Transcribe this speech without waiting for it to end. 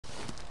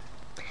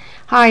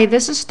Hi,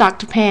 this is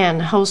Dr. Pan,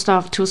 host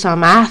of 2x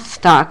Math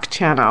Doc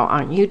channel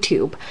on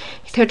YouTube.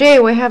 Today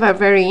we have a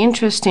very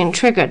interesting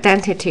trig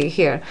identity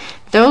here.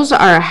 Those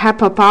are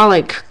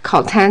hyperbolic,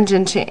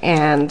 cotangent,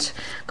 and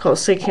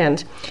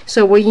cosecant.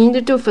 So what you need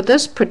to do for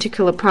this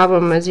particular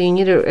problem is you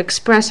need to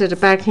express it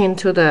back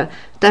into the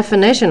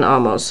definition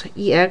almost.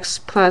 Ex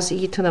plus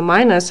e to the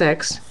minus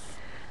x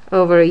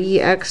over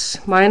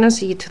ex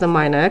minus e to the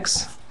minus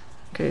x,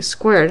 okay,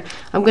 squared.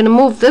 I'm going to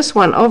move this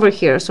one over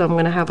here, so I'm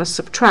going to have a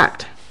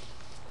subtract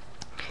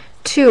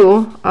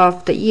 2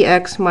 of the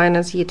ex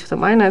minus e to the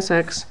minus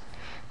x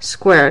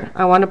squared.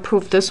 I want to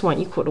prove this one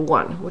equal to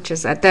 1, which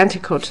is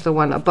identical to the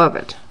one above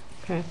it.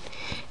 Okay,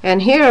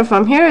 and here,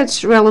 from here,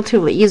 it's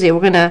relatively easy.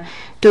 We're going to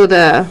do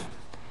the,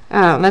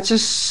 let's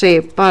just say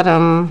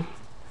bottom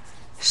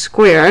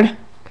squared,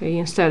 okay,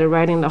 instead of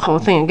writing the whole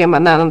thing again.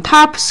 But now on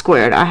top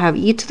squared, I have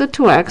e to the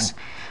 2x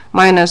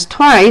minus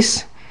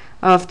twice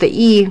of the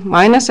e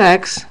minus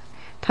x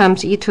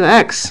times e to the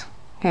x,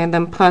 okay, and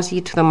then plus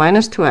e to the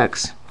minus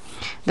 2x.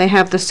 They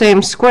have the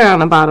same square on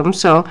the bottom,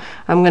 so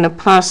I'm going to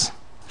plus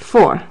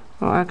 4.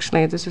 Well,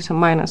 actually, this is a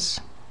minus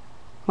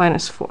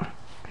 4.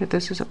 Okay,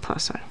 this is a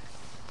plus sign.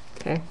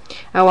 Okay,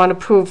 I want to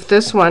prove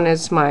this one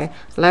is my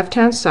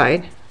left-hand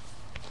side.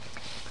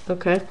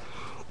 Okay,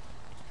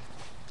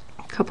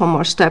 a couple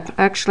more steps.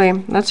 Actually,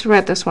 let's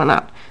write this one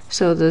out.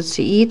 So that's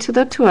e to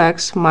the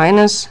 2x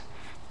minus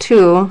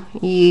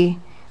 2e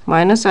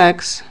minus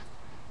x,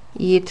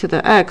 e to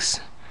the x,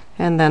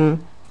 and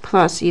then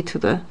plus e to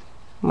the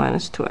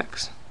minus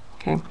 2x.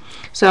 Okay,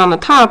 so on the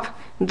top,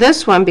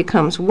 this one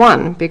becomes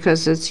 1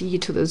 because it's e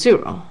to the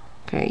 0.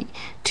 Okay,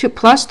 2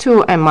 plus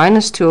 2 and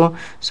minus 2,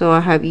 so I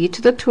have e to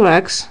the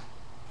 2x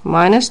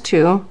minus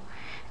 2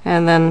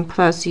 and then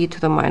plus e to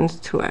the minus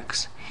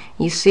 2x.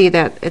 You see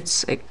that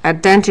it's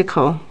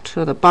identical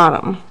to the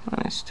bottom,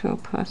 minus 2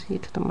 plus e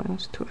to the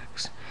minus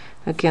 2x.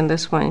 Again,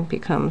 this one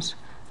becomes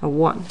a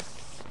 1.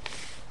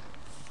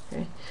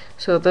 Okay,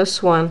 so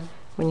this one,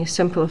 when you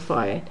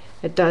simplify it,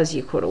 it does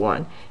equal to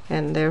 1,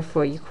 and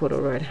therefore equal to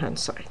right hand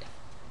side.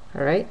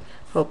 All right,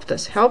 hope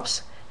this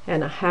helps,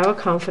 and have a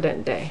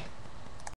confident day.